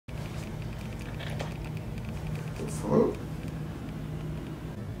fuck?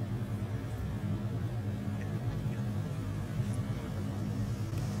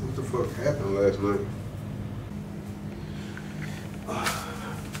 What the fuck happened last night?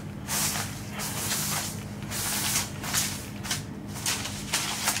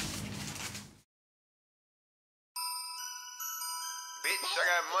 Bitch, I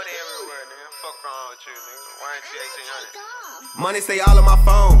got money everywhere, nigga. Fuck wrong with you, nigga. YNT 1800. Money stay all on my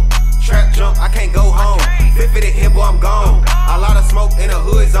phone. Trap jump, I can't go home. Fifth of the hit, boy, I'm gone. A lot of smoke in a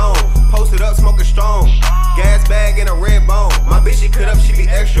hood zone. Posted up, smoking strong. Gas bag and a red bone. My bitch, she cut up, she be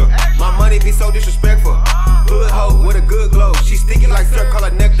extra. My money be so disrespectful. Hood hoe with a good glow. She sticky like syrup, call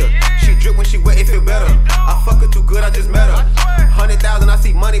her nectar.